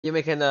You're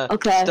making a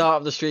Okay. start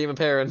of the stream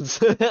appearance.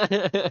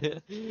 Yeah,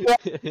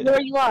 where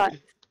are you at?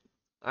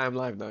 I'm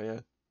live now, yeah.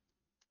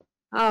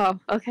 Oh,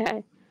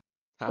 okay.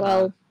 Haha.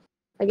 Well,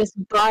 I guess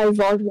bye,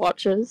 VOD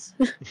watchers.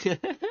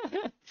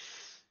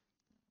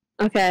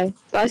 Okay.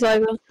 Bye,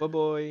 Simon. Bye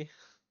boy.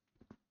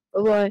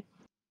 Bye bye.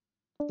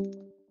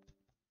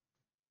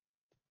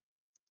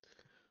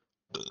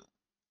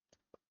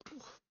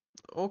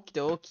 Okie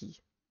dokie.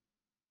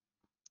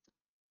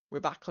 We're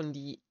back on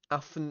the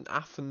Athenaeum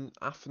the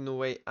Athenaeum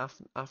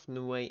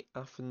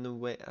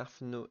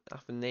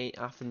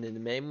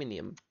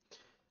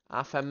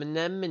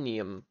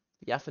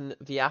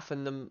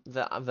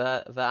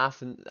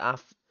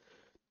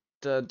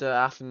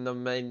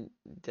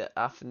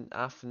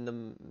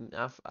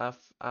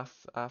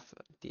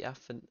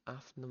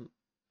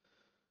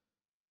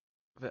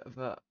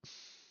the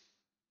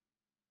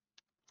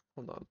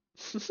hold on.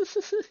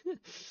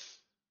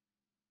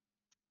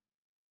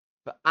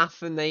 The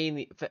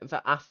Athenaeum,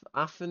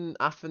 Athenaeum,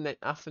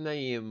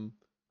 Athenaeum,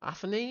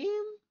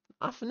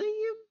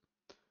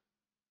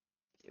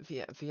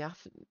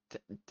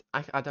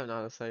 I don't know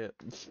how to say it.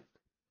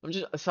 I'm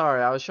just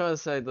sorry. I was trying to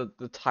say the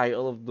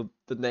title of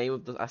the name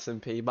of the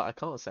SMP, but I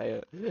can't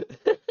say it.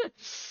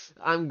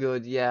 I'm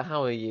good. Yeah.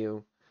 How are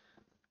you?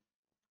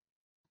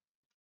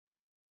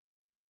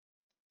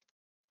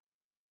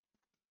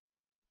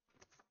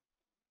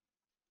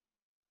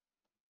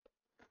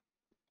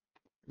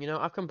 You know,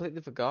 I've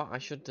completely forgot. I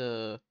should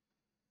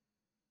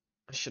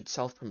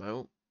self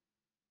promote.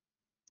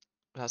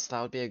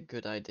 That would be a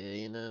good idea.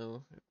 You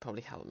know, it'd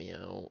probably help me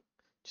out.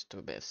 Just do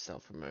a bit of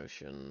self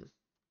promotion.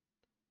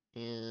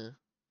 Yeah.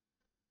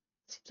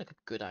 Seems like a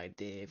good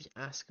idea if you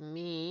ask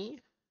me.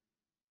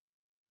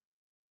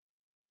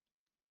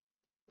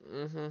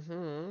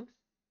 Mm-hmm.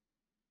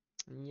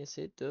 Yes,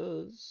 it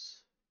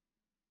does.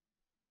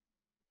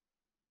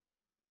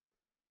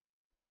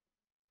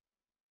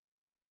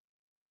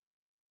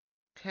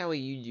 How are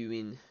you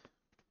doing?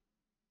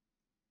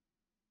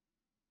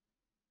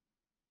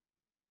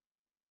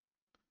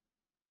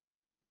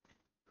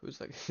 Who's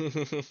like?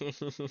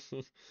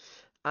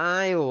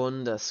 I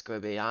wonder,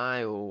 Squibby.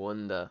 I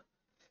wonder.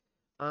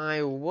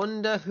 I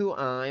wonder who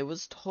I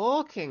was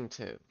talking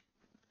to.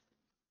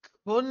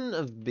 Couldn't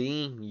have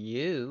been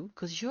you,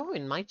 because you're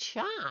in my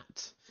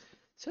chat.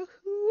 So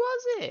who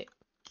was it?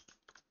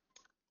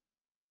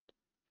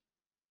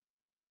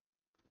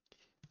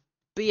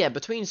 But yeah,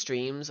 between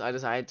streams, I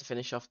decided to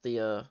finish off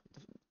the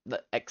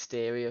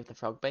exterior of the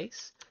frog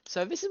base.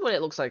 So this is what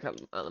it looks like at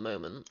the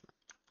moment.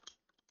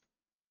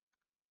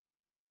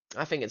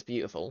 I think it's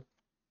beautiful.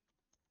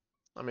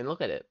 I mean,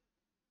 look at it.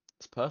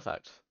 It's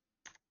perfect.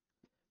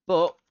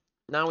 But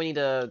now we need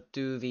to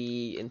do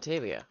the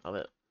interior of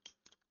it.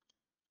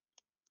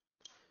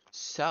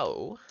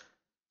 So,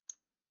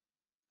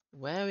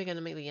 where are we going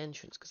to make the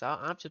entrance? Because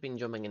I've just been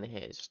jumping in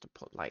here just to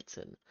put lights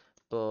in.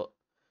 But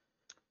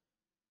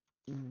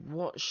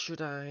what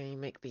should I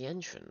make the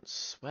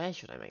entrance? Where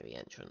should I make the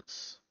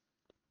entrance?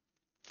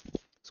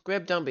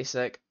 Squib, don't be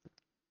sick.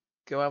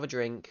 Go have a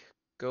drink.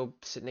 Go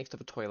sit next to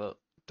the toilet.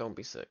 Don't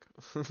be sick.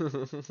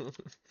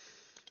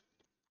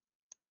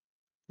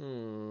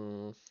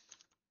 Hmm.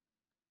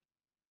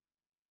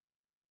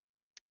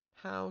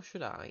 How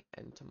should I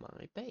enter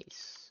my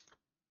base?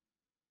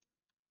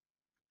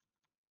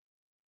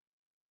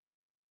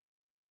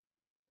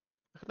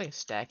 I could make a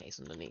staircase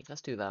underneath.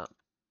 Let's do that.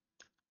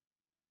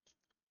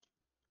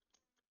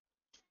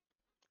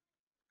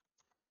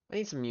 I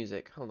need some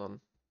music. Hold on.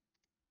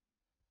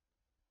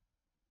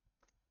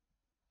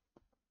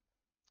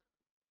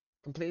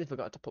 Completely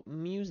forgot to put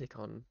music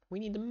on. We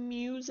need the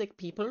music,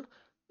 people.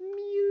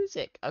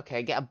 Music.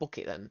 Okay, get a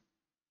bucket then.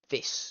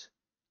 This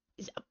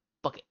is a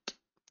bucket.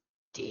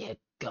 Dear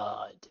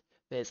God.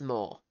 There's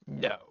more.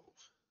 No.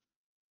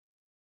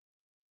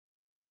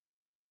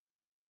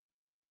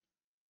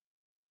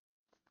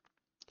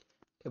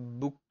 A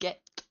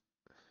bucket.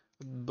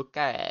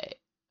 Bucket.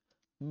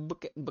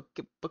 Bucket,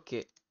 bucket,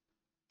 bucket.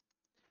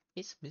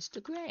 It's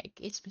Mr. Greg.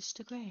 It's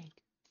Mr. Greg.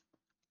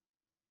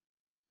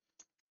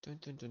 Dun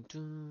dun dun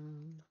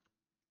dun.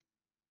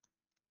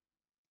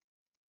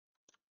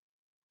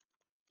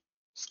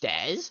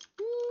 Stairs?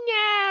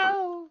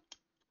 No!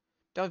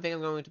 Don't think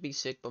I'm going to be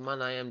sick, but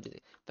man, I am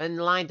dizzy. Then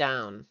lie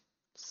down.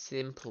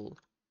 Simple.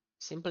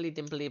 Simply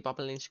dimply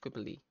bobbling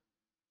scribbly.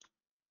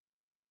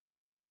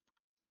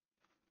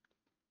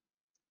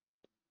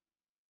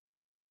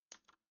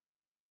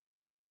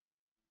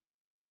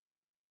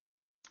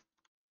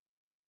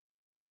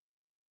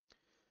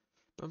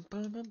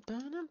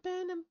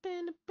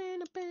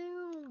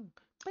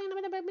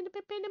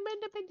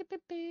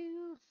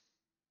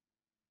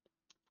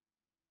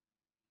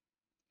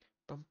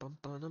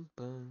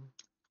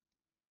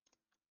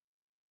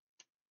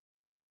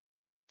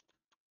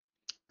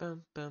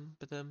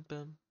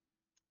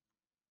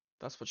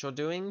 That's what you're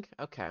doing?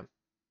 Okay.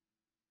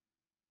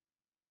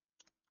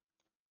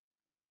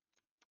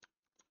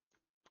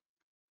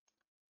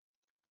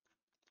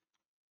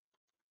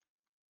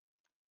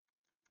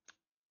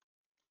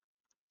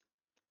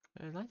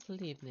 I like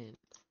the evening.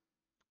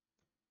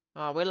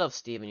 Oh, we love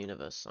Steven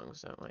Universe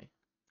songs, don't we?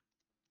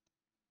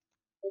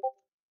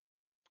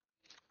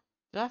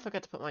 Did I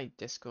forget to put my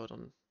Discord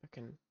on?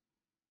 Fucking,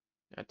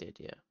 I did,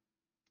 yeah.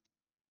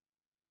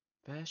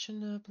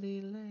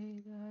 Fashionably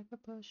late, I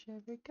could push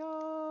every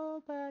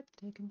goal back,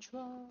 take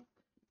control.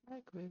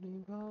 Like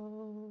really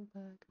roll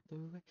back the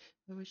way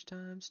by which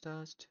time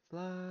starts to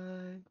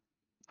fly.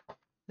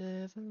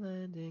 Never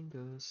landing,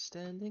 ghost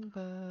standing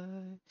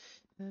by,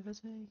 never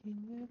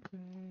taking a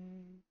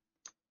break,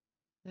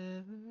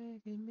 never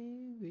making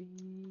me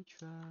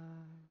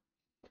retry.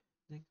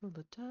 Think all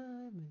the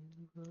time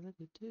and what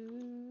to do.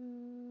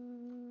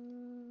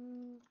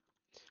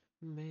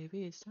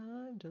 Maybe it's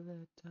time to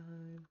let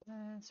time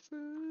pass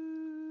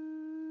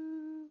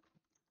through.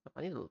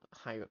 I need to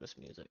higher up this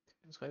music.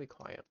 It's gonna be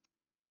quiet.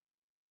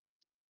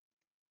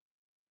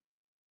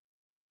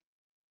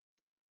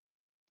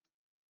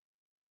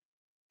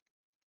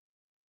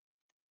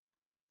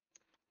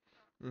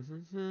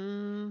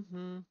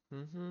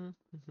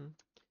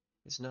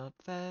 It's not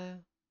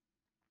fair.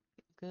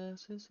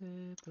 Guess it's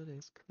here, but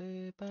it's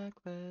clear back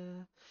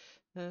there.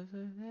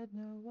 Never had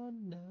no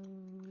one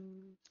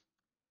knows.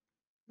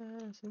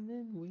 And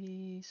then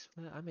we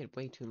swear. I made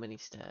way too many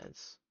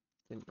stairs,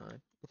 didn't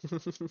I?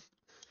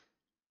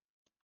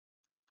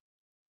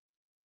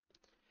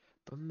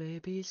 But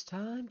maybe it's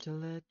time to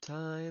let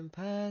time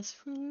pass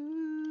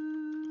through.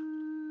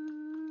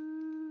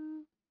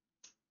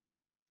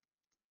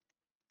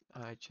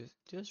 I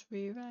just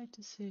rewrite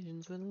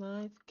decisions when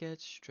life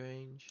gets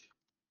strange.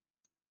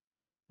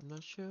 I'm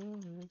not sure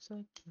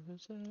exactly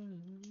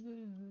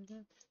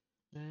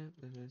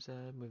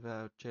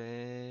without change.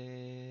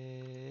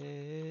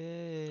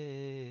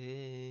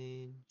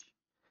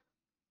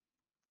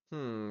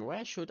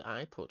 Where should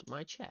I put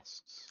my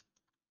chests?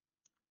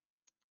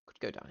 Could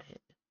go down here.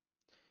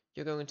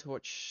 You're going to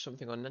watch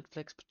something on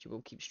Netflix, but you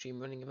will keep stream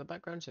running in the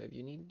background, so if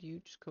you need, you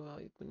just go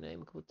out, you can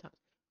name a couple of tabs.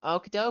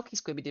 Okie dokie,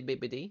 squibbity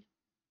bibbity.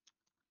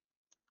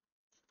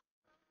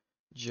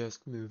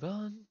 Just move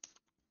on.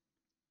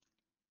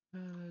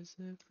 As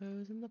it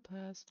flows in the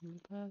past, and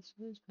the past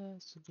is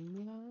past, so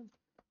move on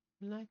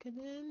like an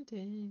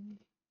ending.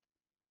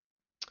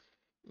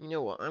 You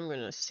know what? I'm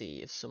gonna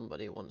see if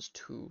somebody wants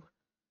to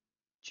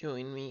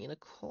join me in a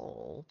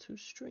call to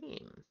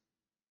stream.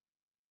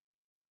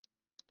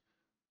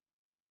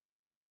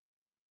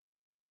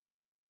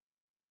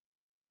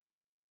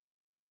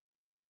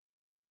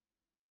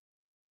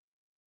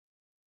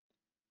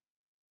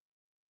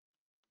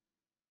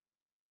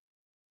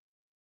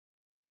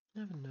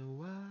 Never know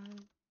why.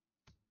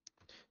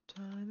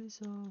 Time is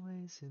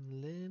always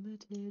in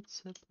limited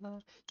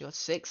supply. You got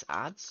 6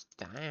 ads?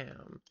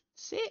 Damn.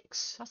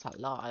 6? That's a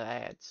lot of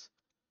ads.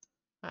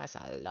 That's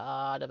a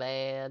lot of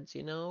ads,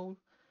 you know?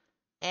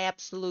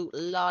 Absolute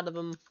lot of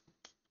them.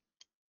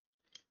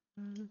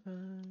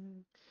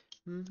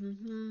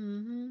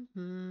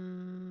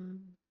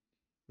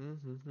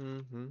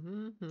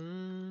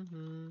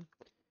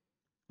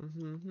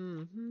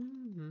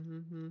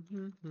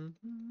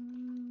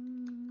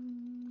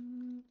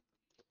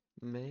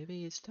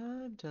 Maybe it's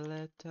time to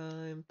let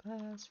time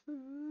pass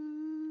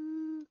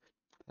through.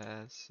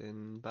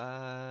 Passing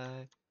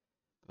by,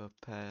 but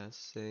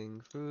passing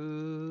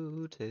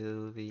through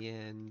till the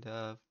end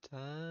of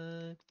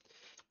time.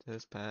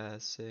 Just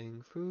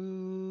passing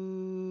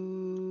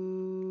through.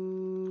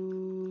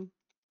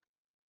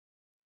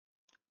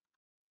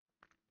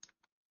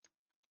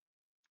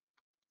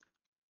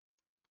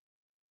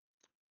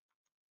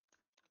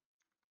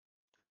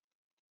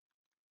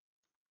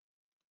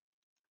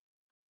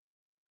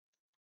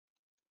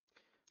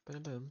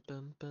 Bum bum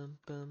bum bum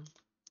bum.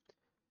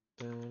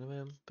 Bum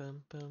bum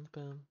bum bum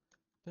bum.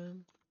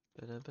 Bum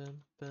bum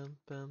bum bum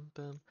bum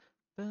bum.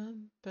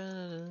 Bum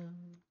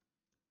bum.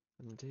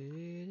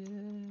 Did I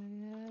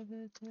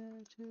ever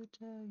dare to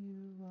tell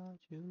you what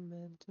you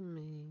meant to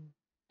me?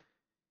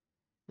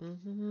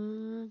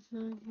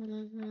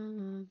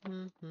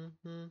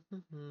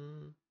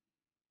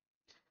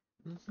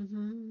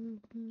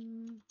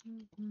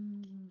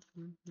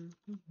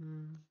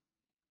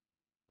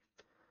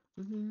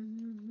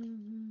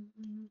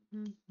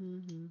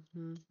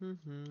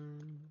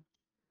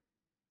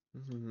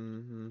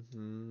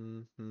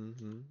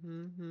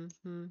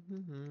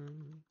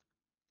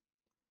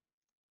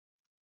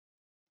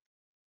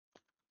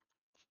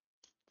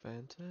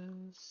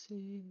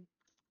 Fantasy.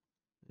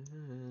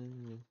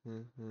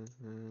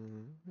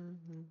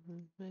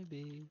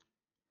 Maybe.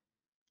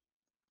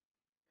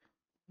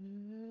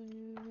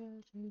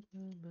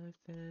 My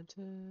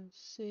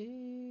fantasy.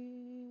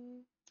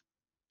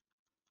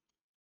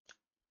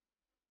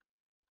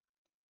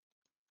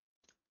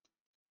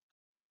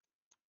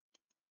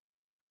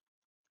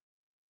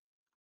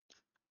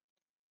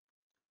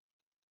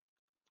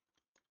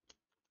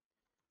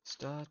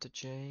 Start to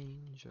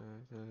change.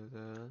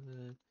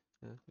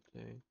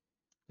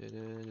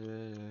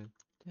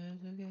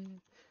 Fancy,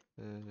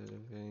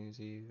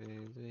 fancy,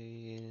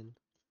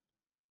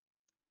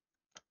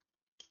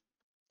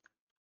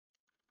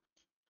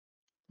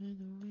 in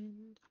the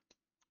wind.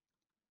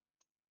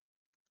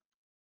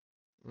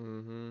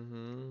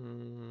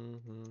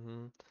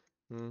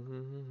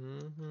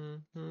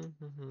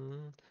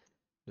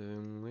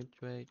 Which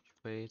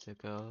way to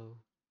go?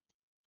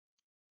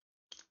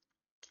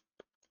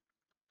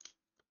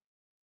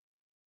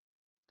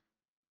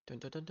 Dun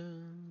dun dun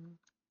dun.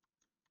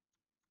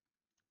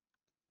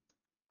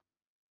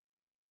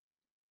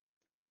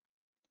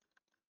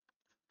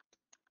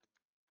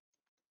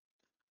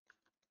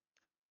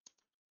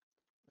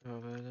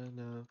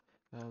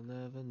 I'll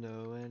never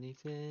know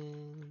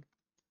anything.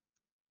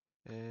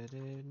 And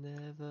it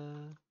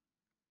never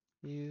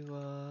you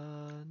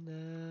are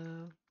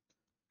now.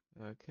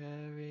 Or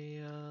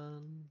carry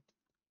on.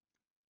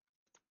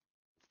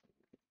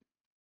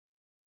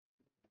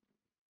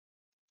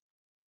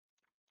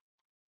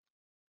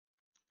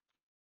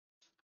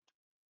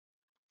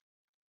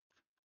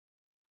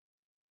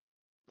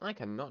 I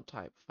cannot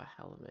type for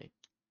hell of me.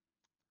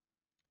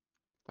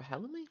 For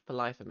hell of me? For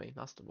life of me.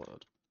 That's the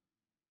word.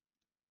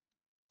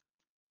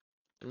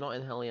 I'm not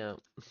in hell yet.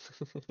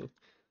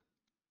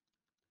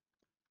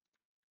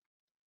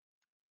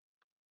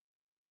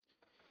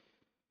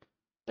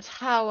 But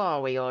how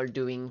are we all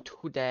doing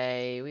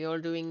today? We all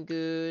doing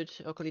good?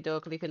 Oakley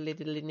dokley fiddly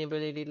diddly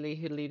nibbly diddly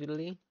hiddly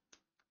diddly.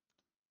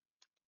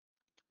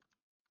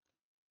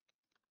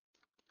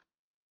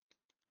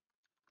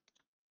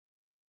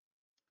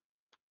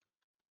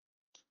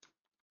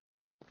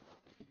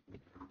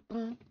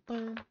 Boom,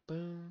 boom,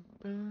 boom,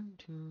 boom,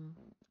 boom.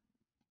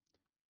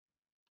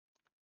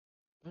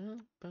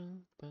 Boom,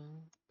 boom,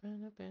 boom,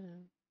 boom,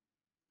 boom.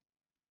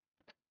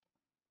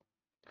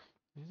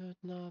 You did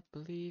not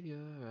believe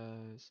your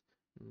eyes.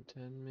 And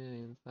 10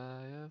 million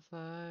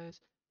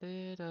fireflies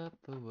lit up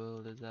the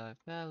world as I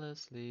fell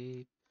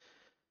asleep.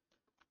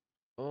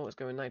 Oh, it's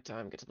going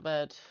nighttime. Get to the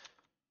bed.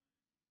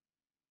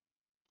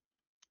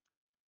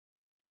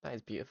 That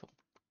is beautiful.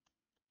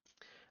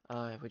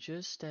 I would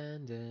just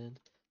stand and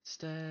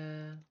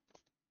stare.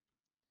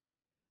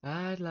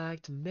 I'd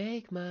like to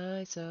make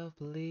myself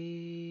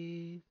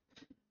believe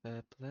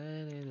that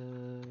planet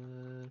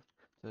Earth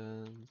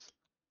turns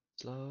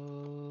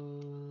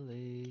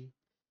slowly.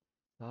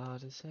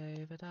 Hard to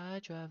say, but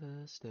I'd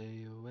rather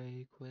stay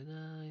awake when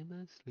I'm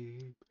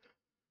asleep.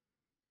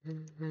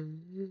 It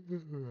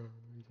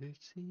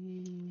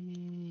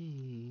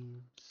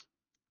seems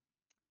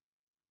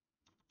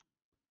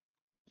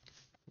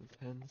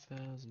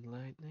 10,000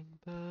 lightning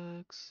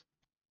bugs.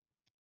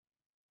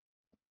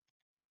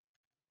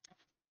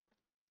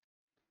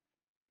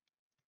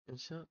 And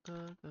shot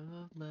off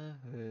my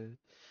head.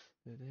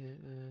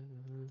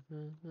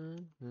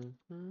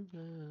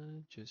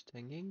 Just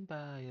hanging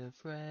by a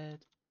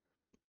thread.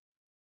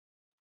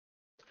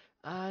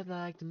 I'd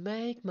like to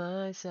make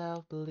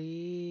myself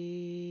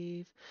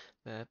believe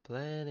that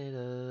planet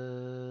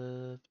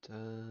Earth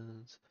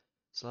turns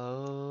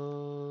slowly.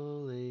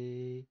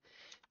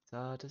 It's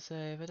hard to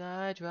say, but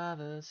I'd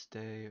rather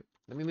stay.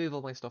 Let me move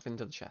all my stuff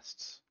into the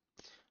chests.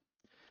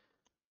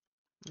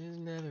 It's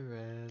never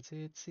as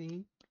it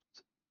seems.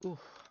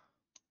 Oof.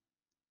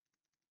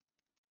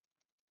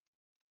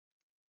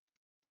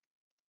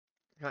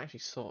 I can actually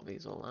sort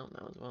these all out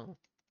now as well.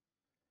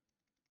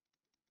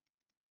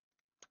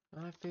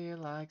 I feel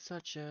like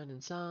such an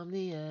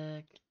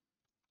insomniac.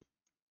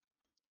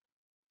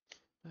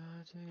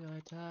 Why do I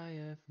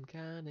tire from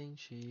counting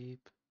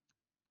sheep?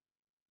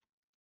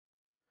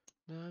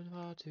 I'm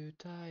far too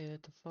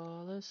tired to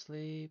fall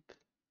asleep.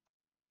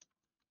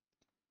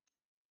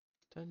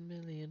 10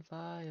 million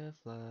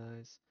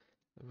fireflies.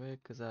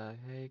 Awake 'cause I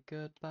hate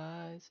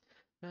goodbyes.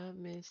 Not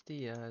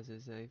misty eyes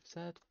as they've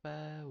said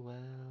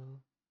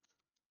farewell.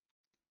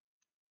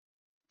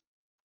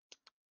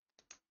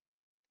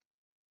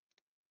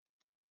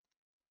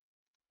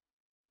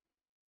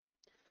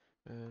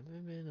 And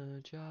I'm in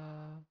a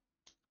jar.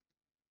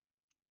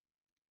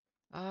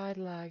 I'd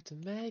like to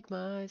make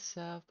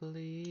myself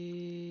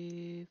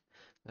believe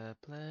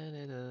that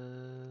planet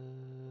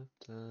Earth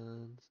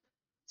turns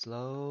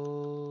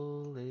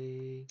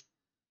slowly.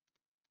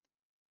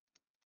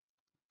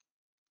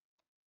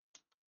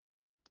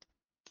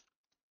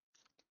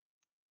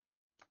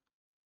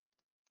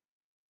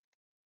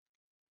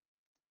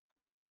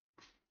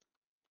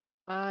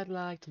 I'd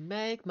like to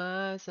make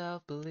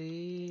myself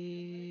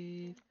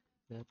believe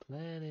that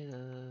planet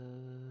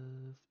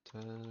Earth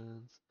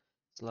turns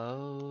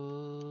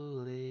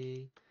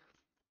slowly.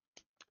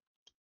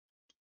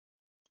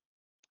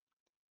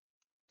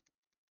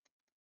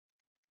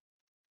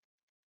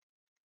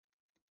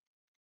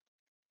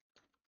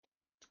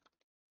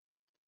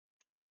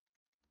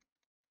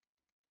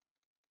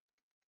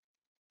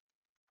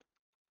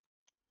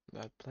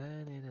 That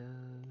planet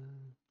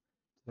Earth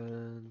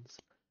turns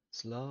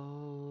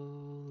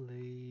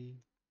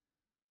slowly.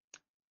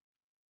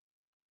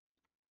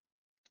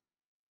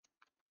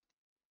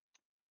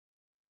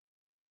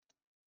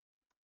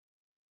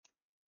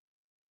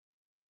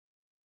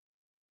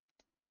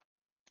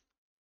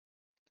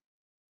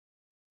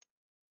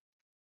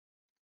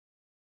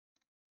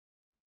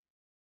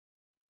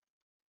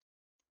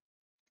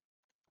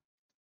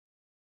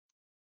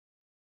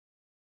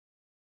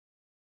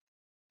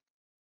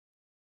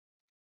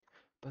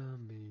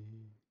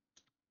 me.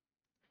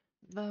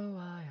 Though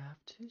I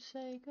have to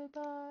say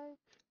goodbye,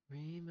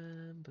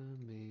 remember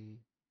me.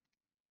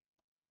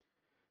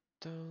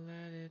 Don't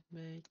let it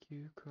make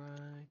you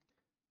cry.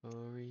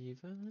 Or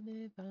even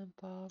if I'm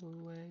far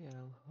away,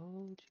 I'll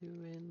hold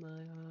you in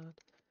my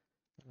heart.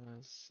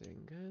 I'll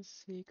sing a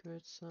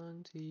secret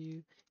song to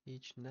you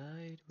each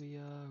night we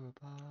are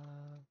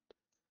apart.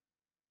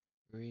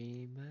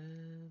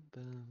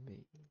 Remember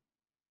me.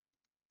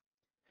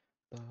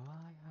 Though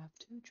I have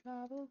to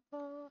travel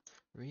far,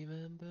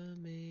 remember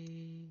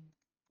me.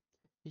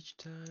 Each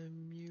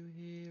time you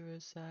hear a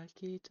sad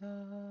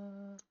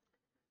guitar,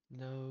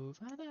 know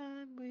that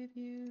I'm with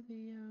you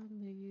the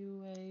only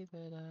way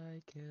that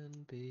I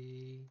can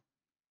be.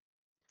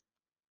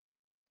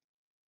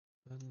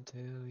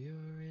 Until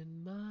you're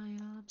in my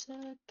arms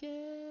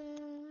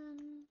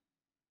again.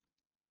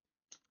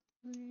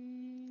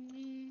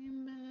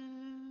 Remember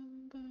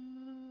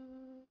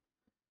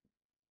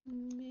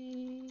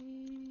me.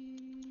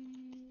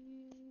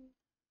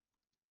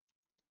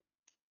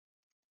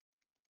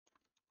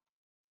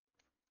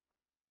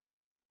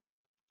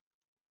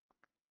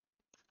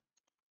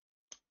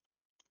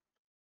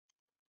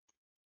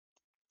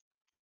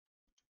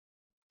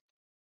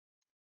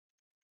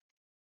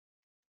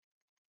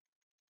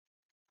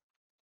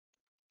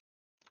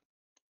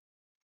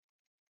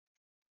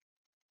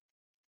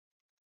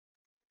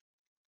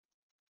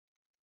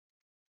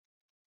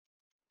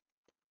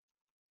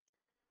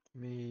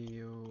 Me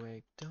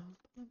awake, don't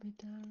put me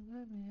down,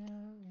 let me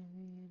out,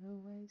 in a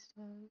waste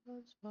I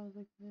was once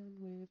again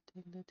with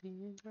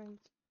dignity and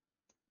grace.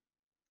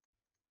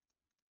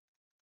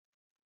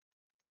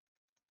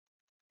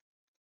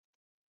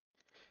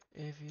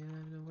 If you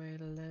have a way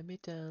to let me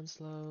down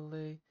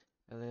slowly,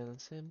 a little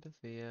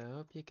sympathy I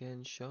hope you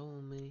can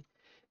show me.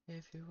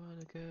 If you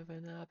wanna go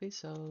then I'll be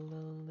so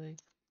lonely.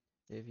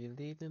 If you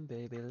leave then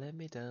baby let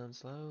me down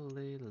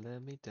slowly,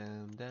 let me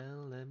down,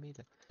 down, let me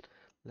down.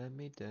 Let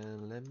me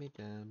down, let me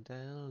down,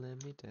 down,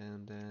 let me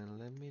down, down,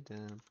 let me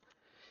down.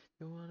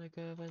 You wanna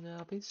go and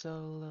I'll be so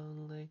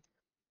lonely.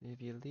 If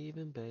you're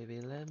leaving,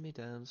 baby, let me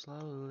down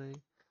slowly.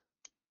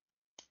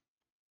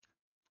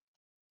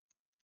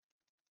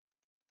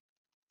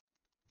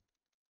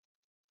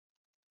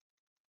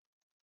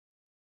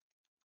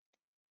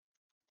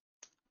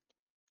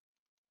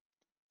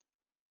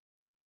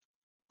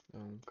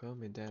 Don't cut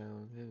me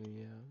down, hear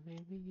me out,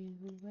 maybe in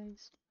the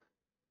waste.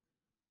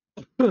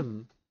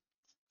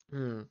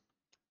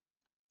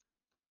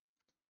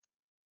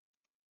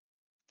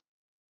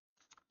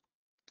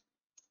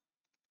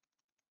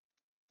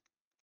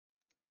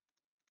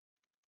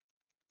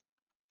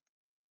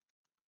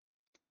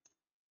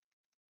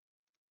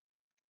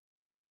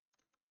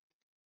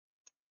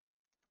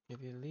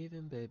 If you're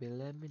leaving, baby,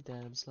 let me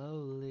down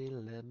slowly.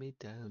 Let me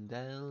down,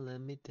 down, let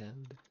me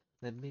down.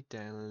 Let me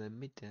down, let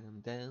me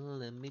down, down,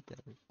 let me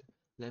down.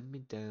 Let me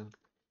down.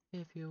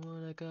 If you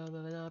wanna go,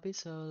 then I'll be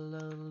so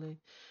lonely.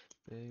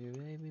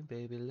 Baby,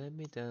 baby, let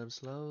me down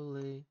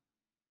slowly.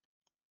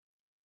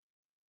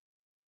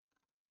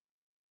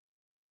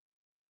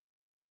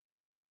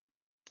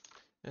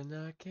 And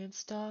I can't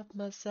stop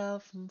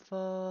myself from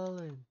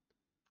falling.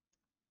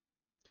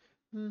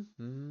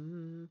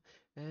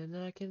 And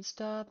I can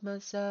stop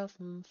myself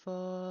from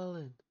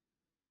falling.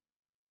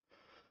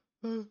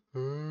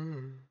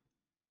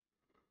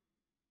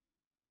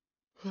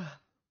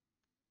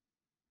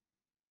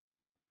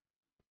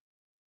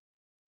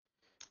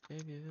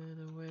 If you find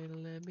a way to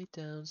let me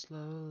down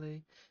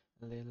slowly,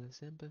 a little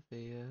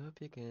sympathy I hope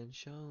you can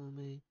show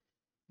me.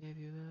 If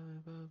you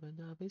ever open,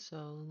 I'll be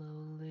so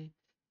lonely.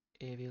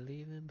 If you're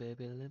leaving,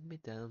 baby, let me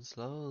down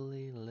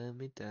slowly. Let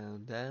me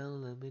down,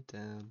 down, let me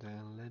down,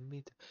 down, let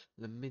me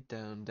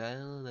down,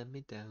 down, let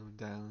me down,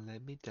 down,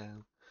 let me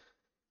down.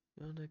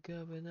 Gonna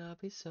go and I'll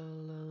be so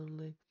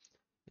lonely.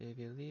 If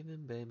you're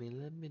leaving, baby,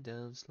 let me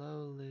down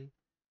slowly.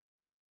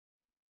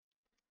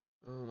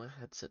 Oh, my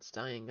headset's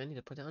dying. I need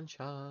to put it on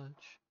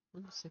charge.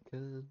 1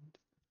 second.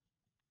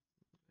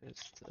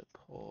 It's the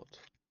port.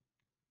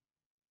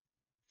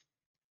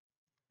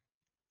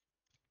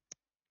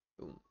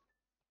 Boom.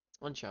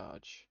 On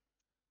charge.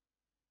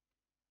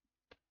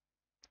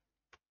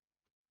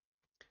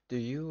 Do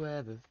you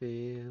ever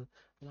feel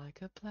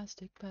like a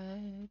plastic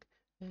bag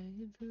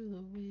hanging through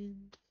the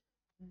wind?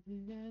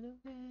 Again,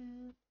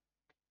 again.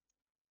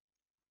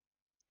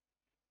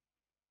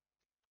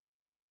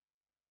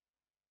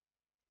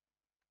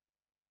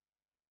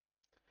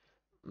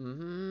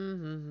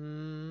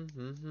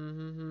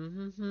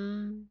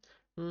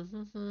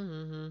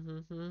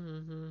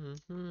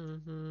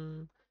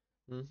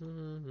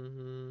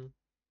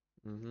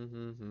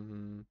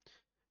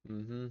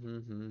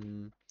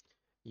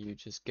 You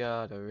just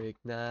gotta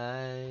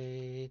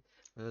ignite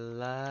the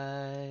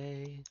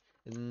light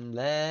and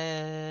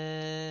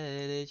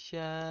let it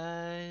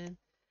shine.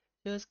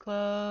 Just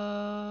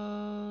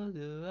close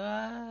your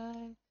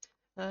eyes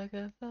like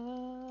a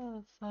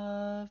 4th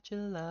of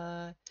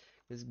July.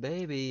 'Cause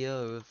baby,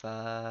 you're a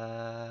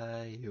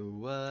firework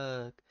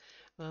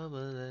from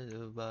a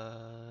little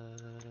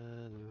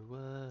firework.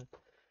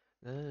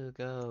 Oh,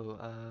 go,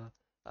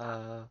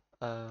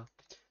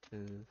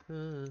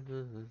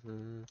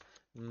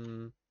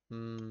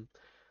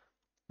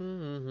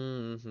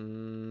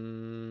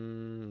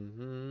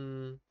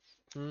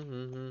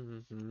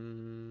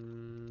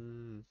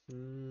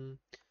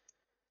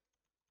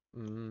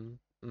 mm, mm,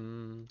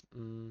 mm,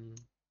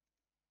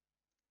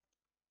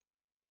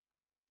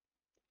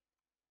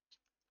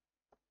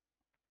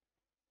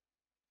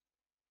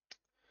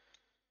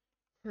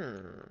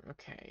 mm,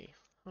 okay.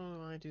 How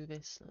do I do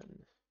this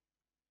then?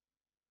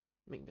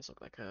 Make this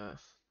look like a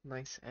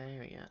nice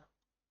area.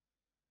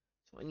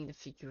 So I need to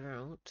figure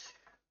out.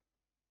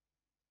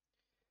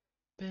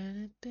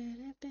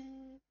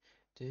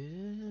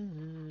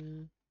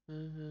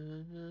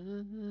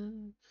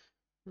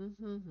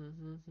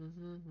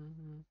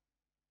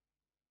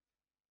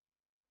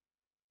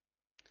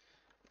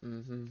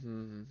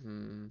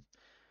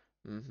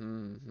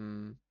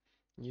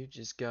 You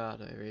just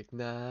gotta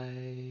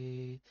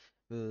ignite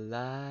the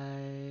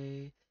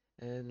light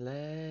and let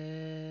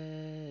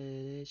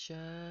it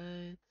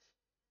shine.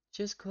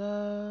 Just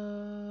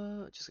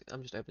close.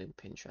 I'm just opening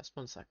Pinterest.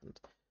 1 second.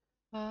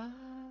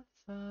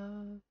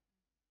 Alpha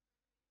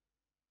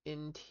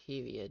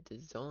interior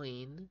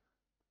design.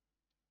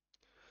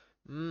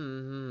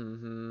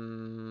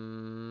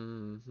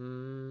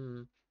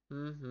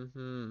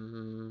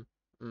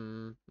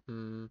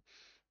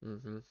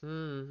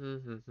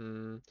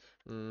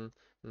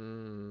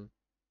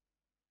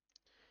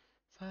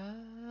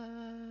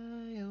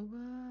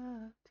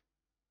 Firework.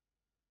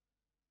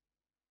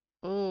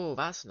 Oh,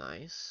 that's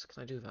nice.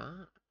 Can I do that?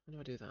 How do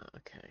I do that?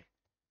 Okay.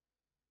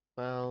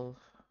 Well,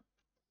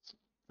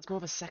 it's more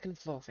of a second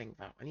floor thing,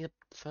 though. I need a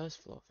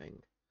first floor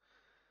thing.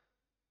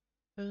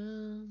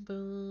 Boom,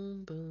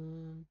 boom,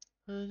 boom.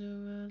 Let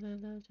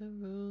the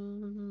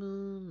room,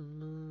 moon,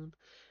 moon.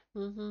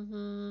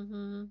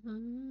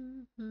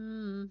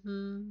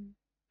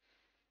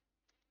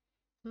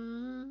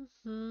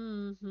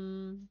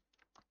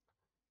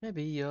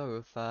 Maybe you're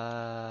a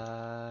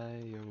firework.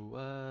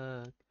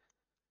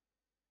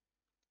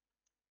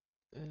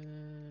 Uh,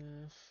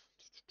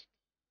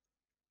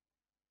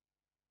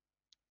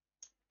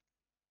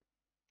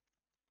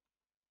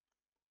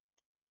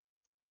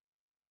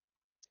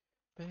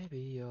 Baby,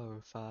 you're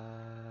a firework.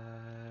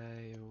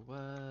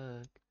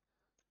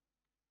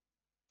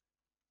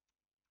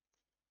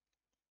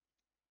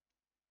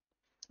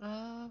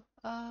 Oh,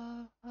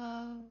 oh,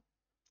 oh.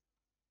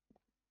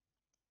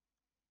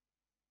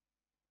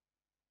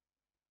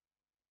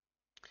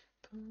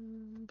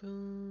 Boom,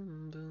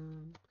 boom,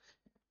 boom.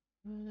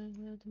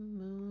 Running at the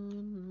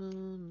moon,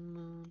 moon,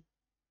 moon.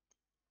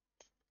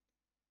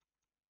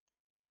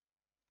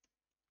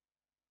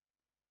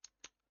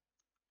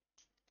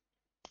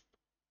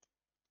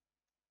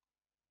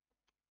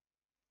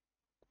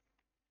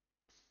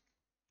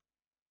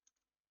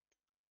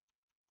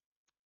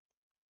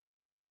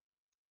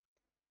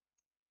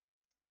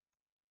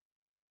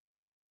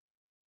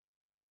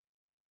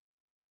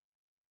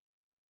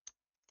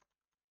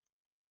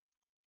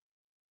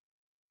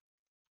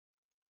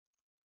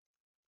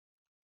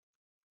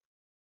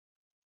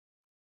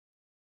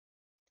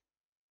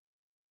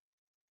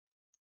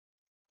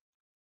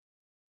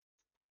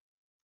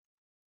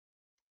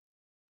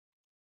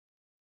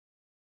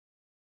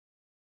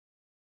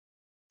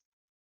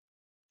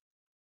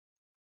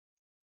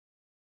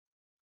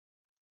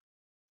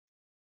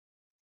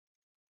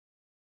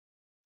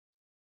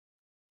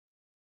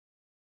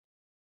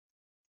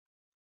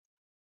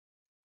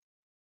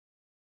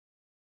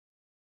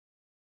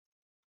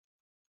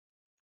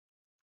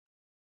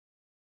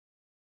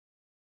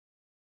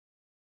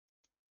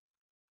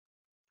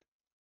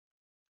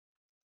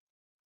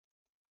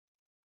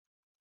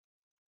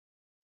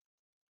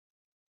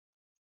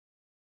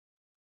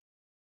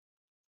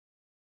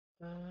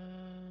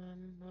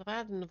 I've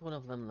had enough one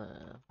of them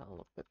there. That'll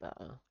look a bit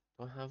better.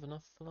 Do I have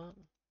enough for that?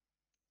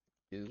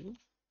 Do?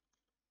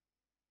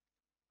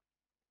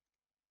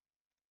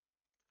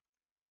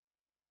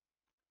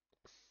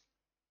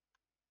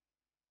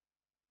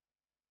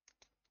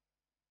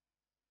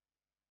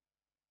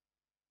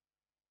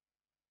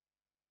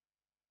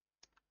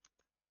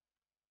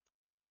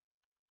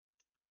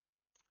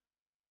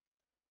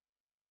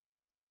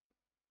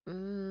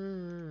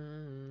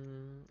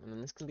 And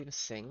then this can be the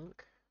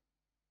sink.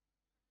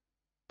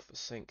 Put the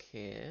sink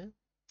here.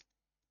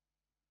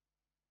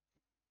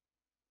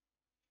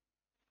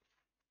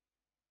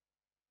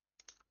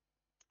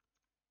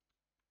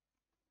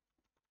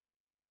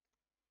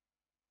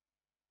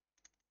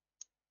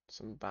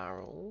 Some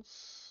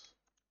barrels.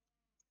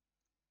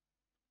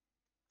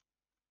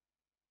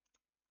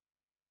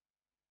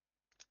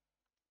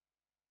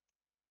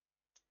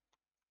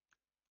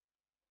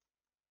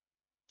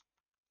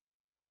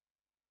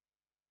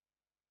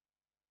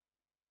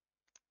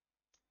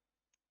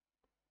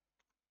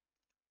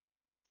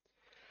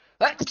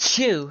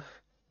 Achoo!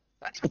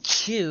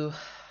 Achoo!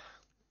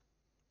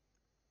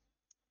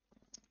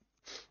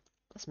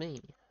 That's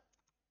me.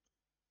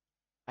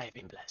 I have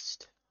been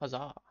blessed.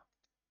 Huzzah!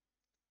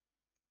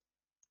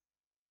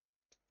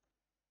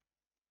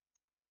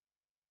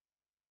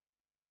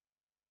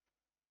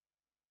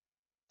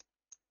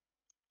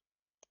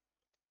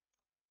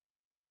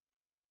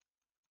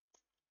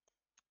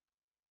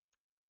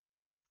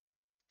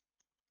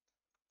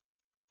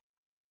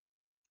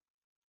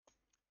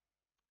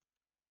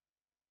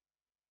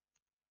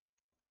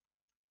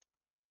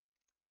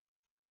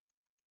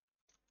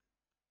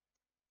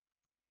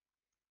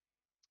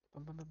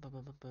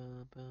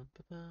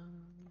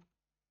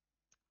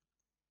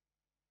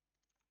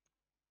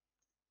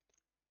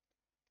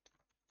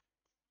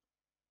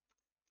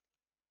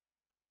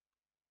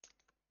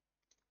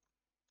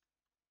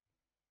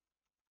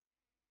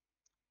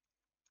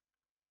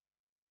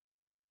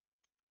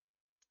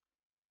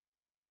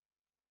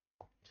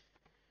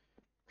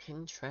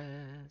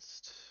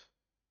 Pinterest.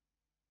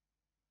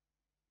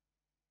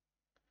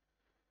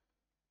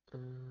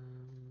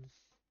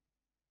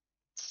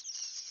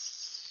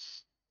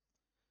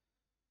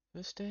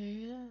 Just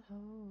stay at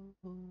home.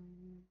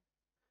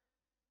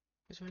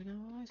 'Cause right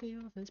now I see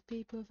all these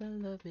people that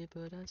love me,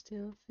 but I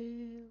still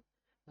feel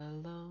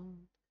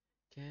alone.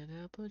 Can't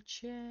help but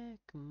check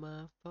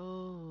my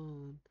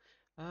phone.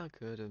 I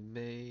could have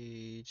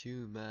made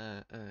you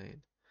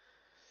mine.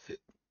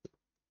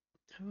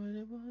 When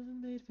it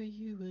wasn't made for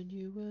you and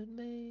you weren't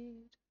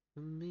made for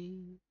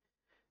me.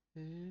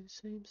 It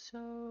seems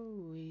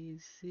so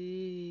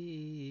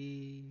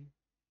easy.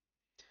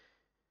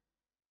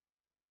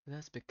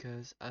 That's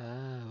because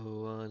I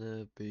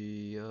wanna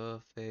be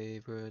your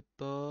favorite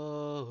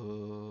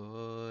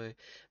boy.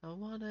 I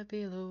wanna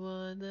be the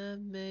one that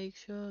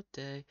makes your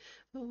day,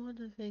 the one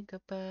to think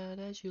about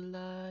as you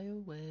lie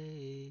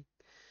awake.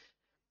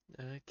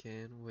 I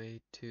can't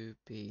wait to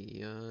be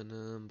your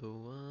number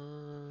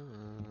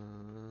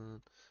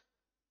one.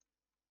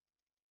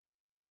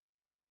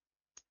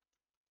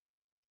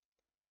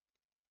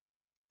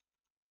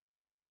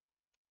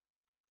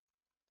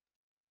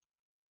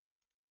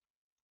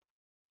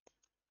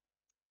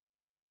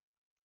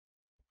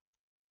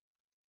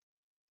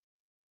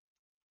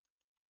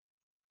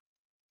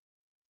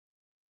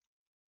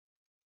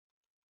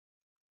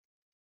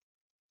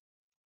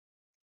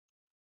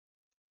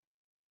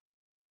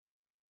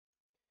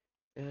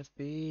 I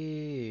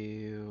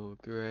feel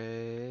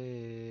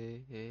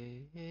great.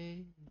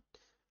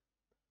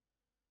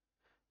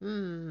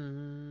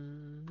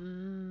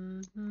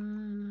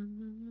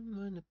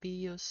 Wanna be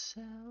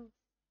yourself.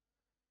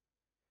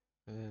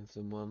 Have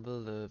someone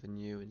believe in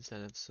you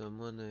instead of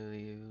someone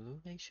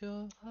who makes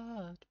your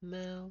heart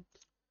melt.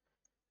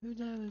 Who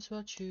knows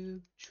what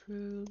you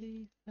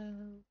truly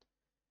felt?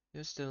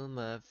 You're still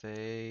my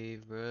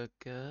favorite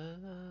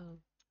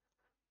girl.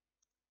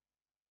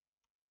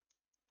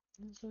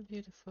 You're so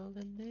beautiful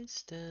in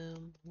this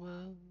damn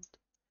world.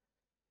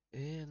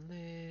 In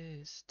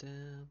this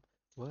damn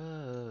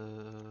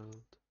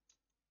world.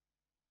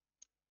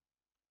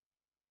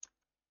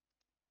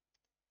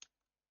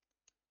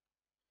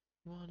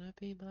 Wanna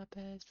be my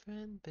best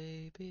friend,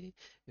 baby.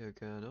 You're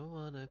gonna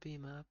wanna be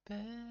my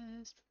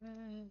best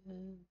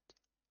friend.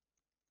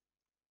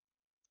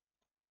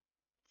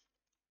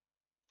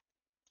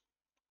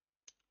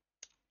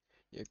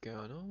 You're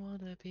gonna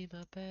wanna be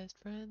my best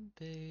friend,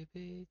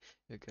 baby.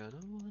 You're gonna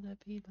wanna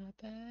be my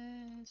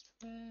best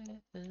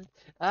friend.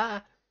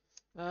 Ah!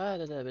 Ah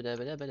da da ba da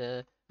ba da ba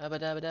da. Abba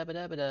da ba da ba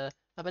da ba da.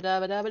 Abba da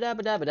ba da ba da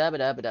ba da ba da ba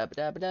da ba da ba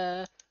da ba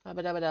da.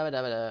 Abba da ba da ba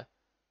da ba da.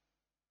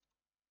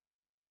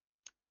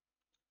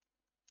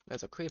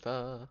 There's a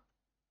creeper.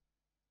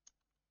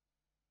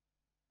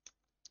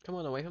 Come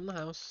on, away from the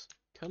house.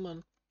 Come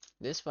on.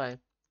 This way.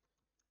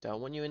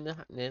 Don't want you in the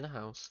near the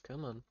house.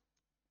 Come on.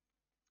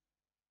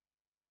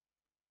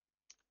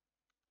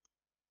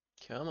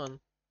 Come on.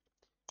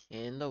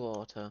 In the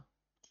water.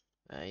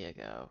 There you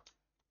go.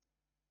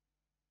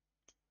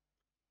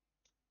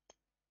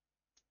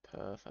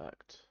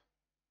 Perfect.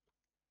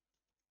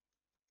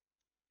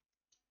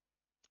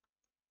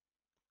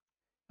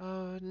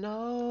 Oh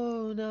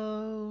no,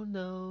 no,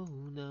 no,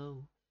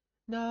 no.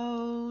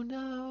 No,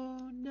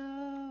 no,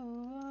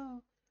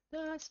 no.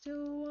 I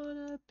still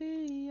wanna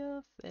be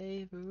your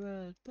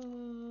favorite boy.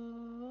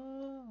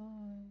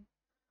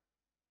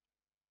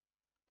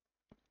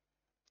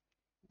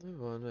 The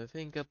one to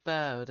think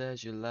about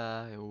as you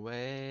lie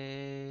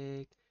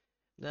awake.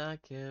 I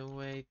can't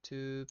wait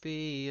to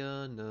be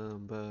your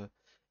number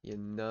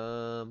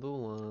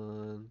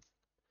one.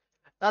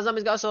 That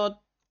zombie's got a sword.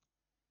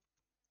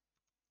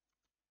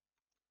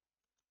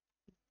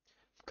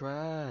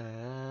 Cry.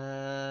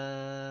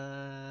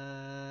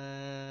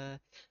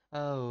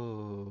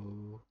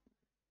 Oh.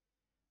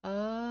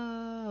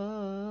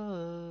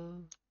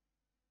 Oh.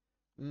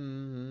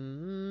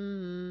 Mm.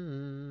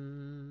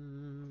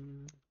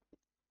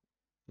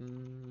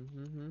 Mm.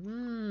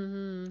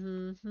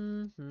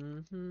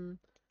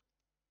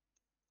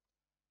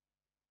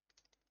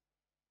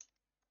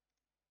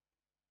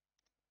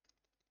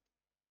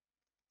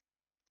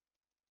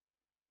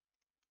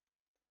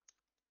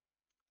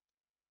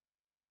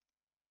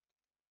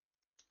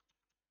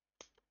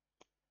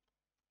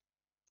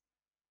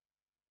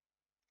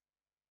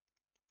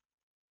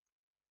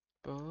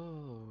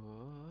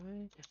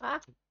 Boy.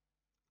 Ah!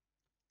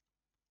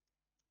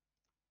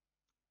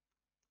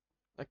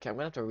 Okay, I'm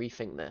gonna have to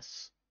rethink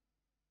this.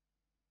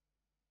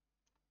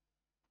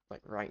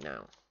 Like right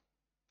now.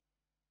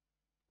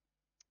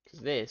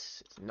 Because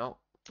this is not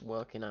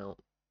working out.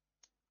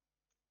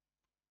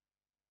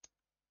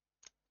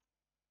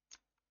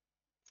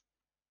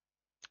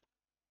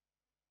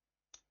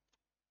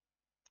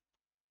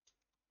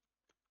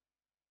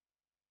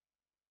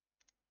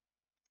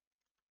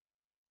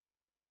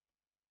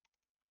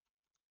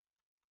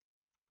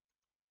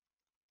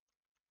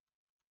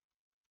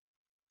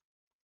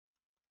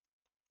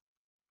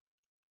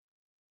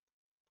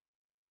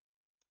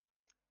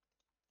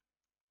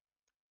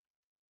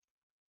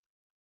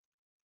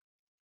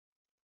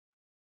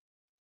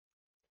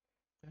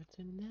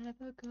 to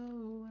never go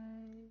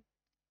away.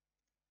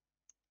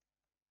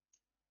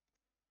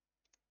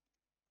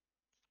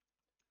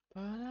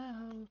 But I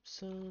hope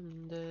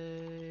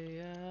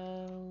someday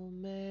I'll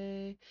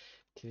make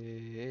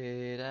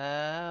it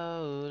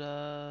out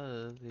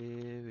of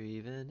here,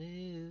 even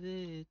if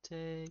it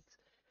takes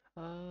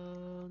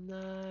all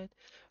night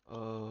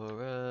or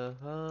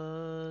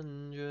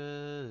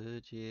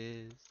 100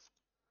 years.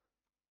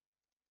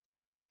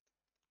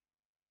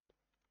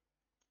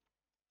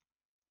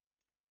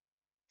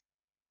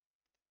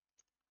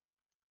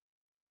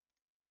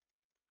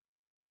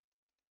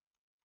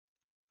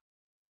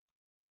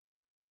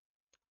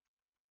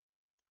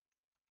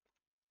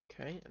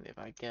 Okay, and if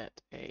I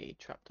get a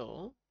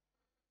trapdoor,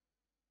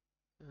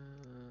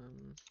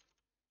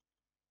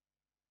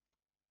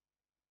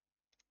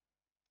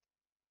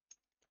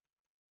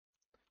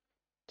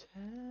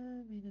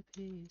 tear me to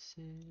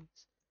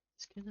pieces,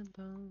 skin and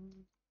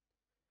bone.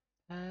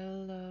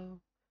 Hello,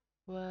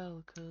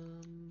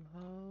 welcome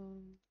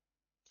home.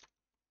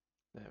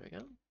 There we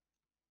go.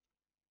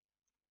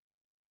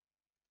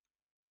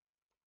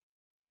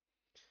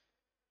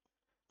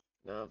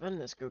 Now then,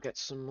 let's go get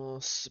some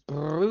more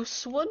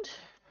spruce wood.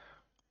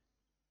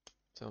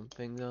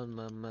 Something's on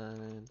my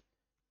mind.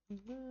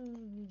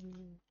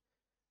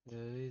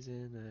 Always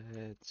in the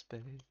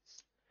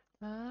headspace.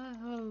 I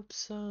hope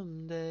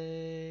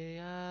someday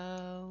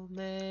I'll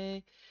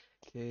make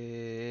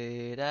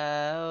it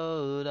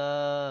out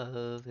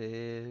of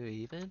here,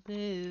 even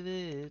if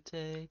it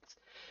takes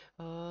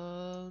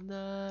all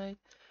night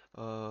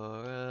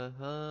or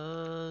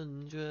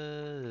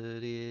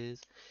 100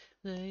 years.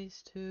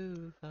 Nice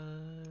to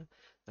find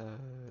that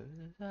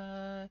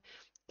I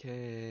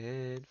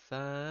can't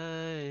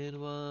find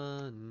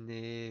one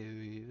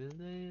near,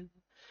 even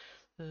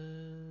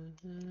if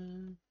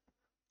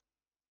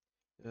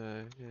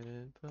I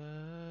can't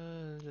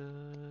find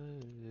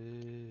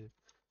it.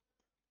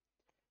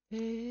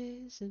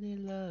 Isn't it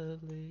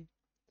lovely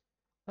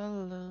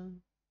all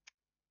alone?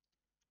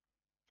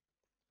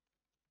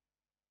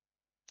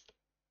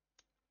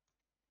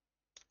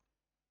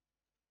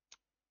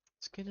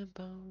 Skin and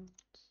bones.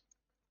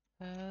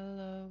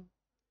 Hello,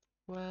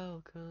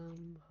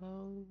 welcome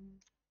home.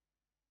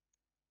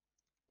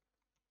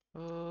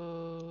 Oh,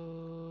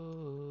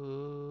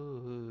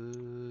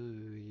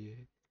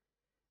 yeah.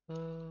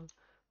 Oh,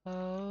 oh, oh,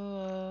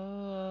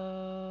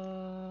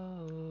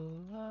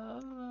 oh.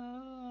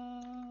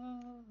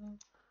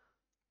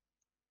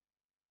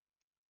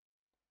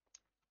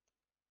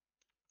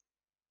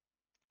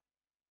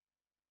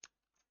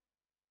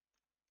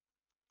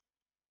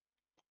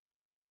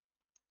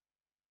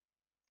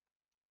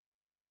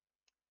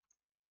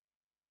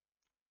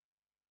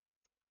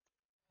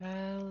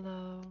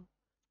 Hello,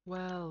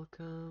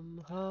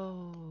 welcome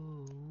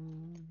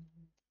home.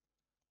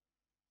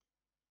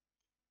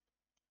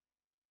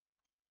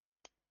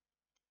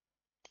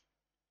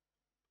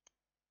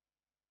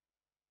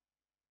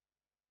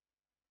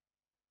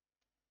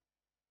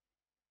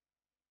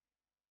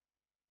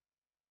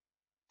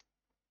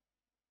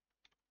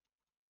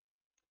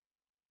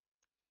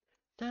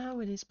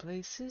 Now in his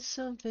place is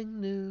something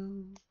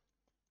new.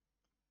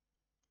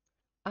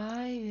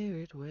 I hear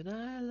it when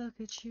I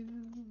look at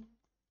you.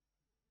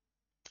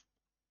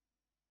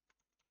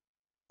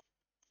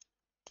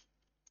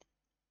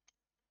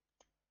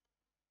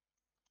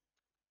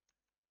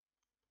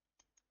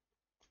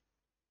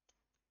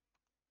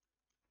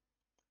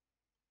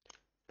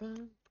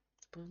 Bum,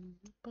 bum,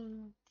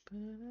 bum,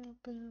 bum,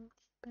 bum, bum,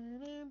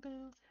 bum,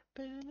 bum,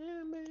 bum,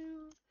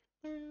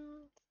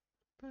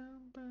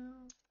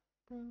 bum,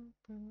 bum,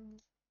 bum.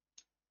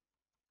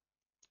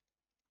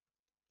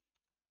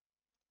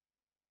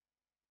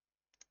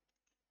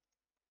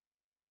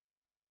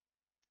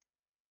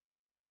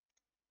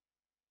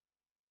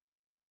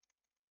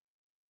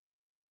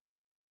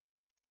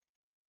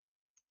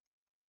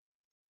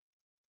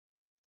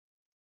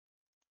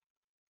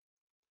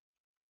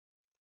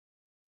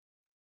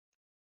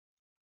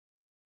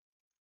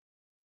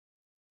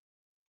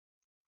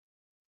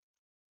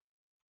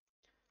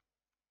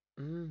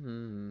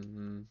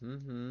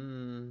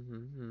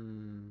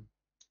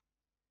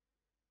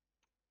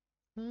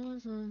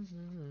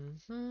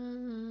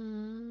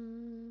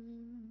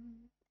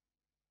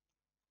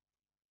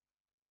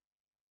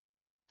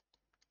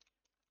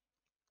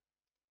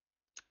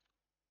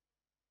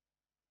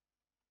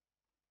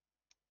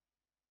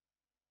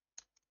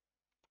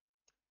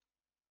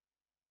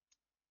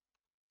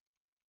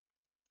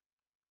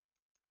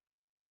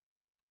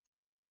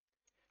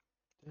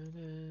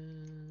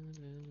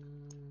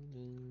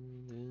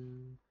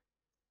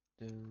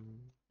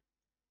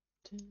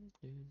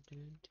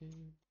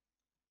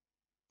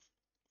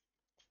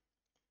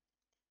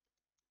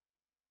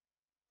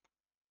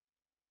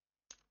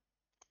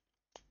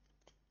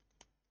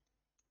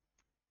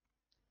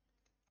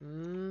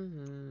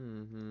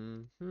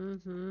 Mm-hmm,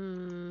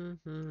 mm-hmm,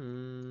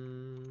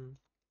 mm-hmm.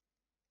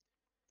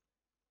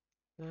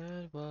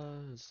 That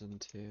was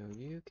until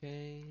you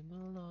came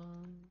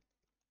along.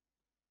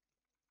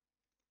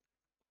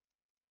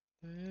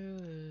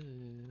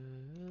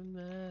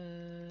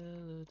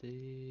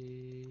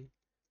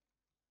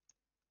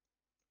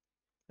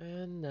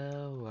 And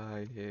now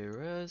I hear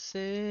a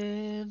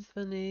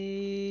symphony.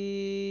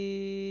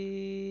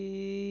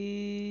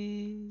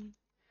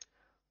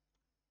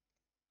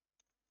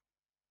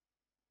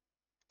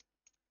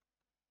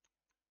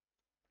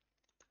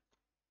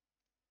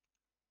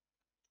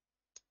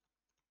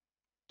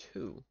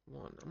 2,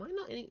 1. Am I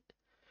not any?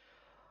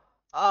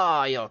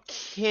 Oh, you're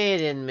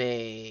kidding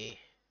me.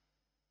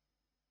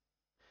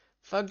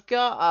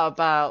 Forgot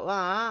about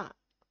that.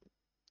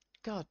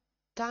 God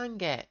dang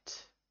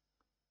it.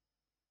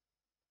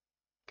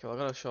 Okay, well,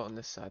 I gotta shorten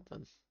this side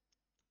then.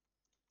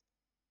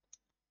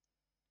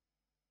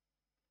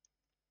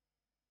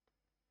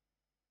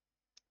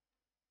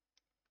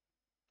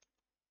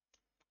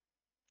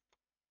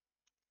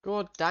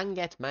 God dang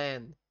it,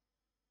 man.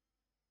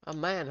 A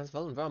man has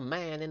fallen for a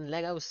man in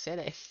Lego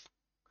City.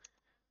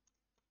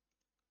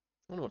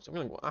 I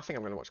think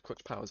I'm gonna watch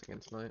Clutch Powers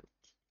again tonight.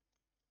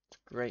 It's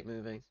a great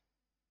movie.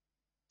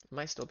 It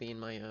might still be in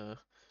my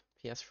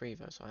PS3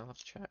 though, so I'll have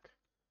to check.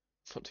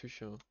 Not too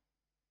sure.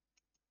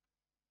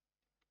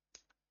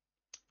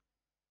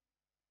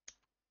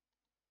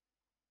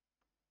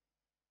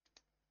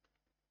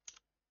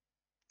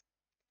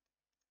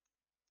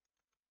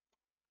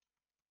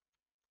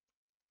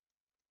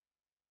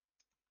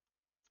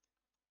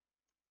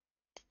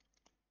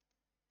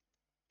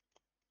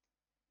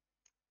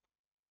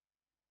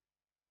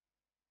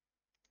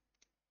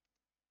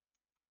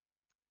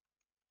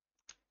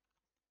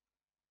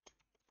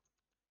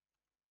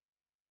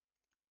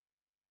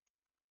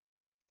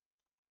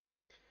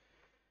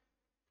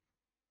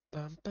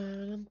 Bum,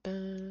 bum,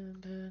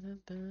 bum, bum,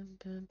 bum,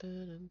 bum,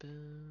 bum,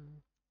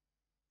 bum.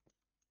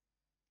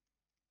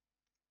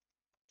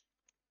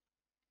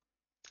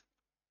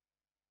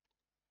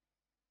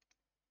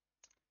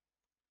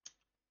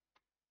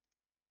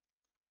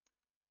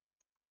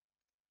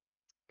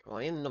 Well,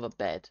 I need another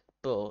bed,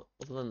 but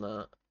other than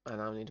that, I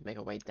now need to make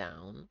a way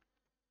down,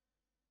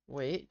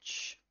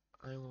 which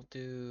I will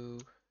do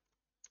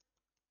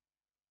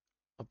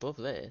above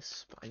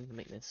this, but I need to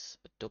make this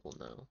a double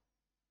now.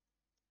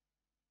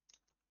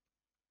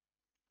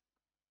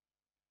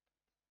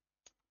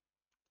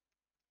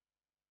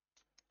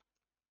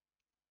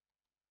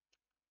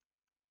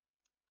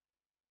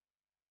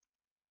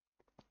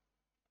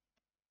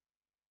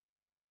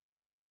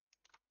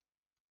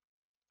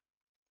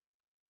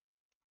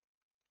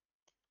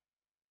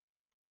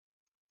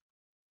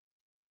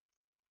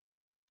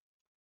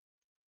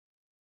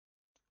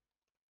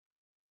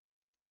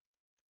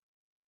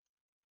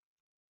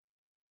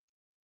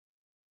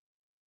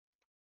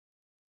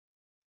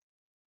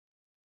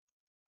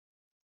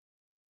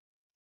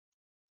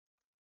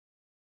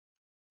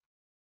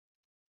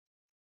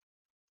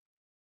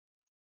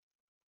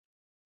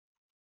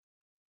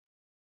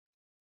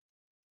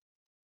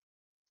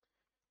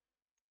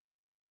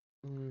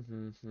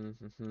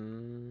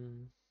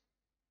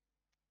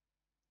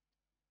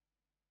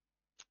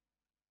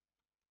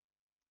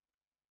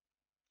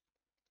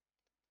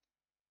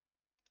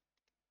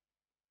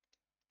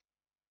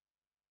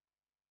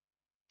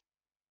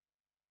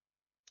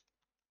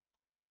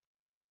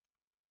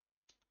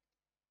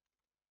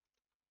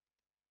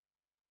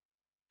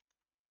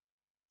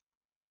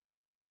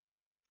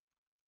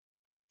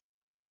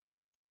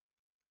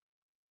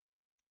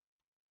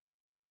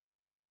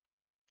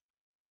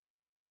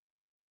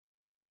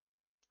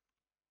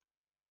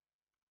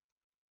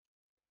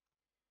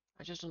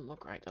 It just doesn't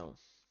look right though.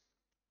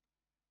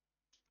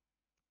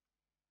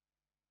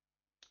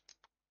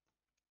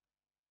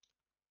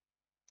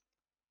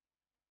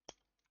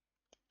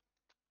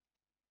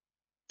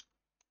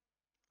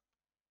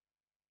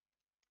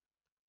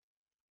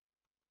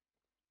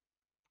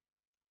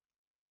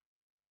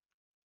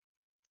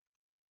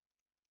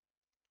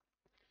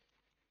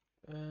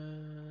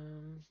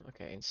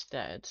 Okay,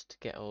 instead, to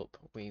get up,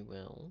 we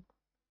will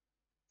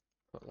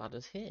put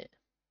ladders here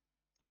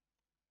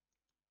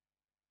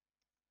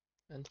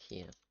and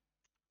here.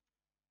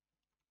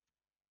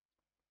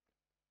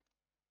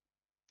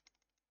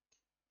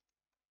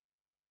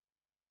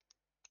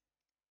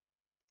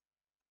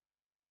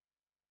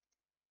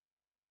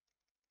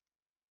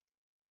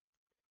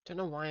 Don't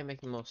know why I'm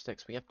making more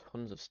sticks. We have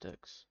tons of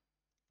sticks.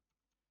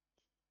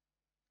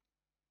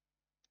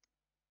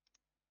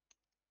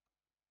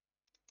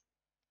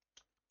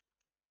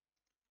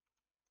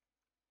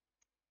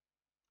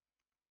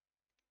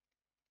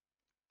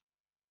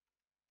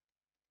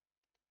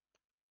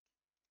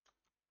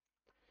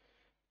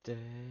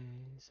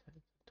 Days at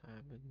a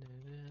time would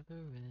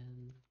never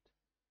end.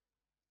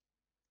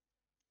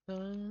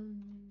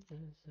 Sun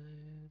is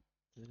set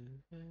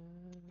to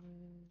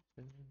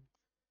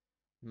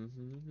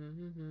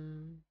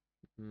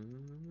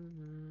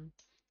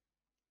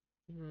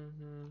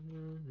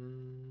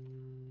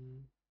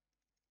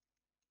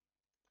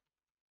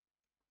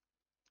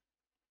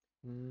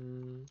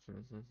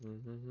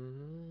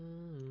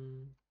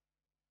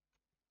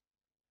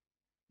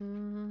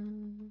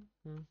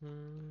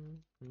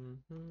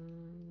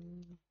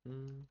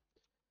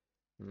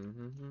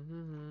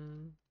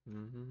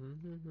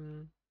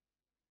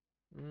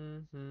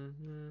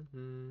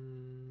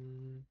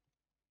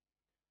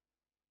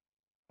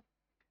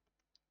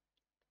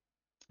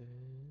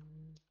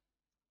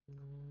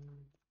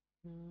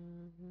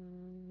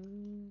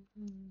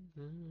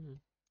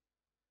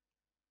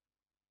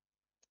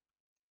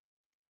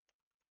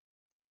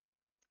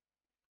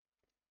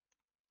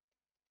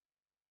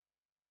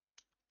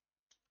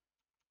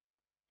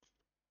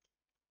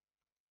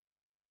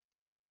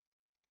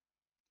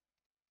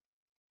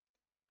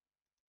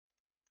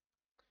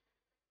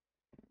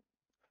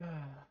Okay,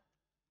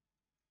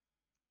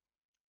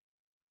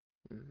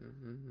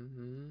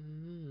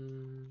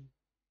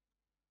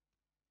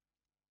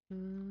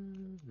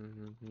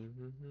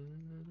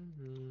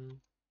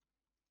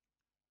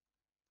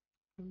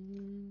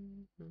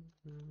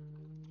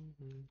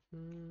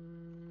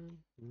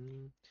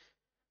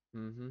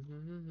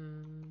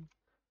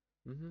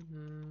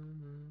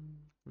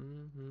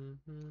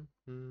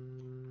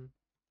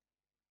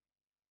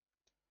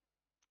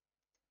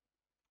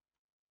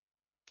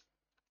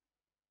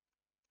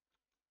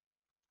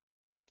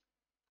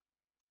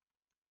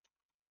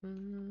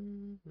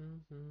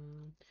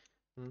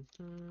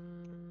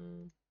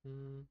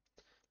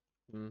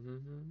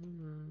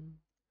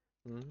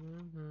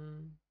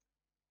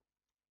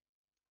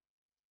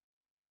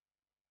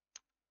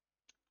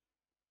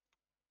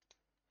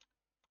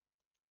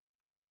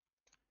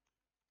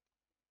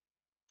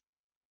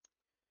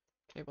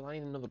 well I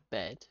need another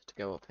bed to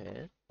go up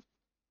here.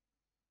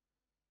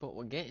 But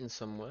we're getting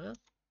somewhere.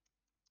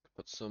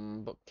 Put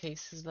some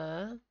bookcases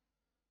there.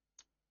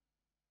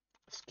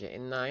 It's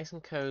getting nice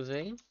and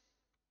cozy.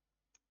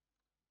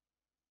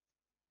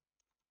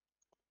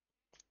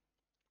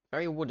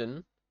 Very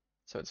wooden,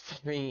 so it's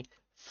very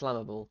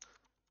flammable.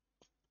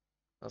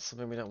 That's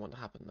something we don't want to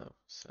happen though,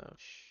 so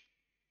shh.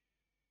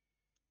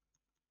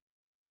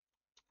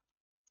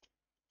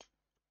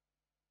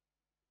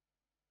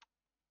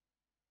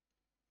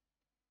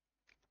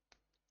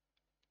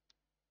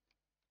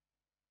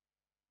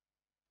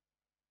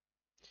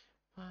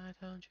 Why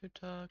don't you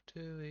talk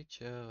to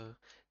each other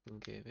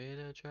and give it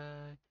a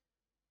try?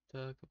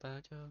 Talk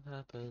about what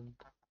happened.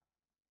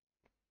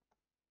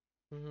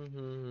 You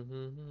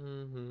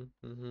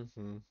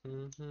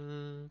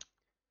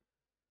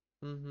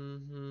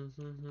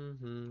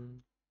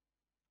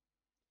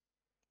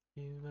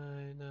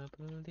might not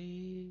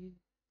believe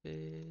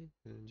it,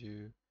 and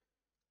you.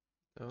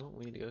 Oh,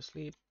 we need to go to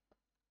sleep.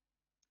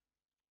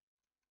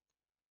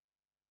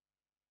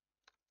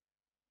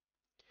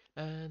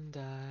 And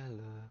I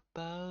love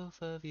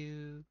both of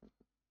you.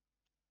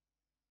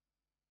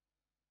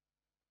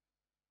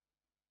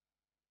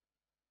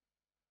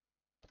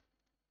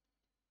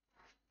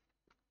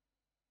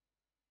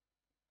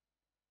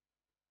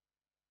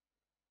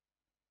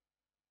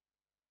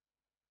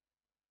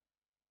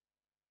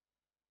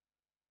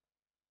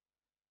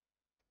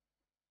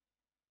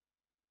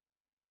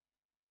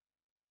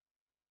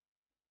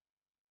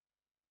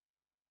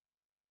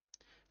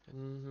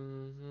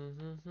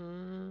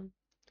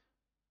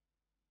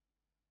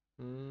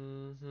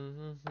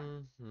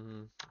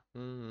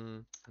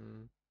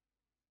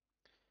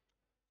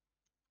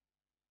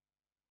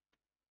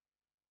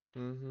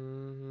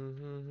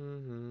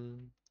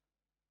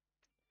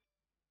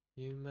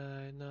 You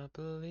might not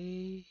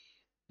believe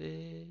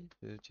it,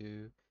 but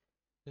you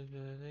have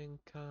it in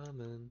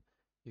common.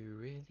 You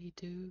really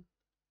do.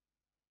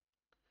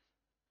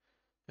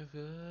 You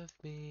love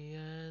me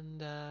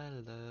and I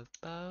love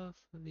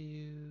both of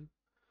you.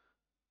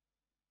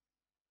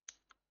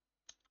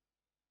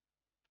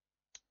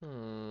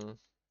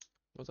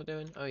 What's I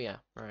doing? Oh yeah,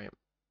 right.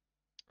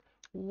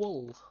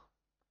 Wool.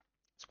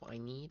 That's what I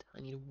need.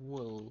 I need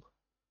wool.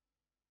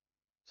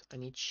 So I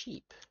need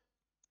sheep.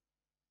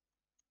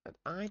 But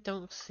I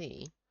don't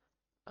see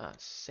a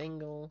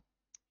single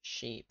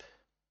sheep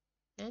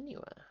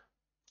anywhere.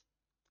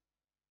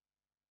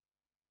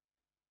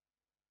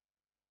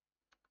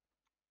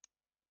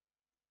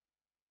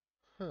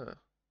 Huh.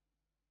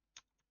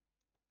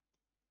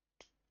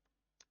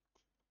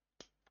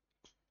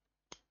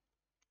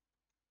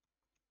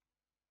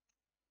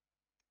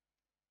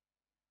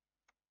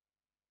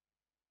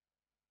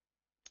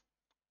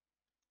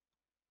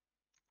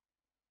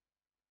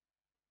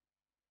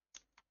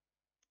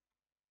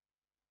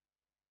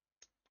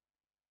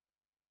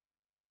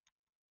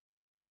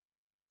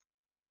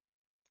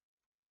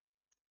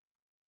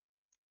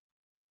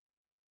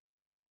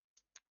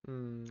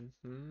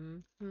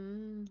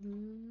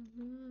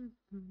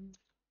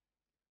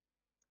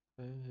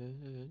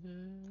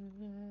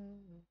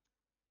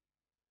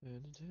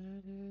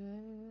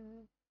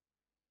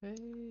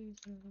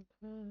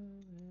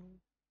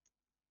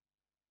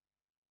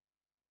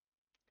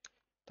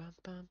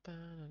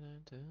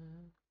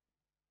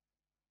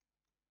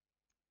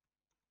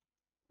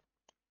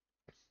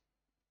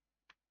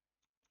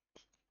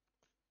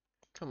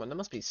 Come on, there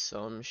must be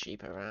some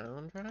sheep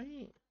around,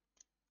 right?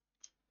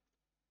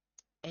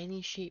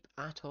 Any sheep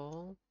at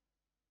all?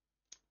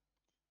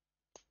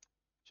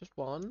 Just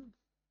one?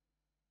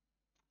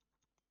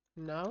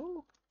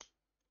 No?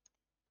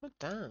 But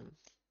damn.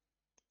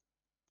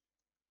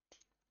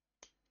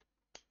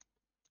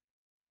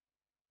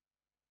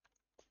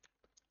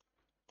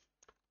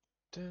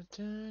 Okay,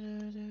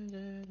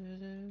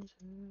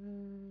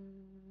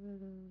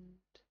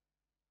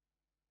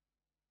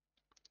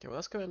 well,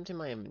 let's go empty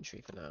my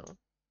inventory for now.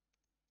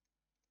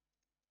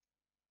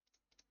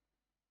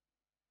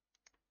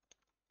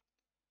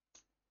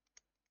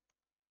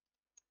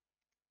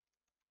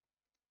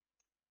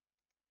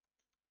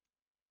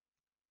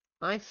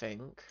 I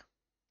think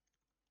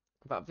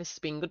that this has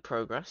been good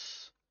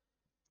progress.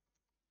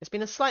 It's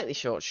been a slightly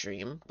short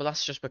stream, but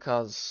that's just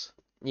because,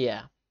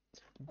 yeah.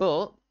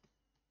 But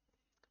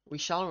we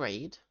shall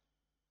raid,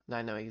 and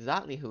I know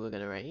exactly who we're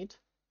gonna raid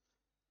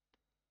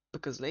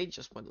because they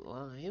just went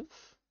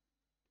live.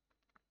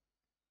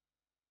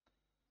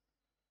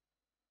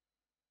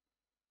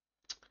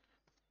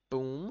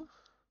 Boom.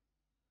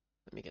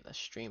 Let me get the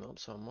stream up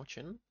so I'm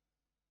watching.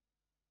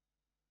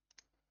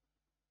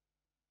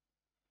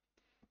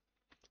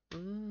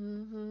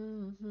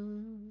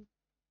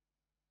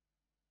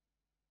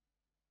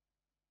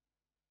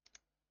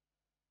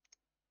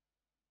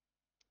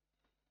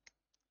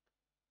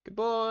 Good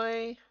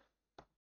boy.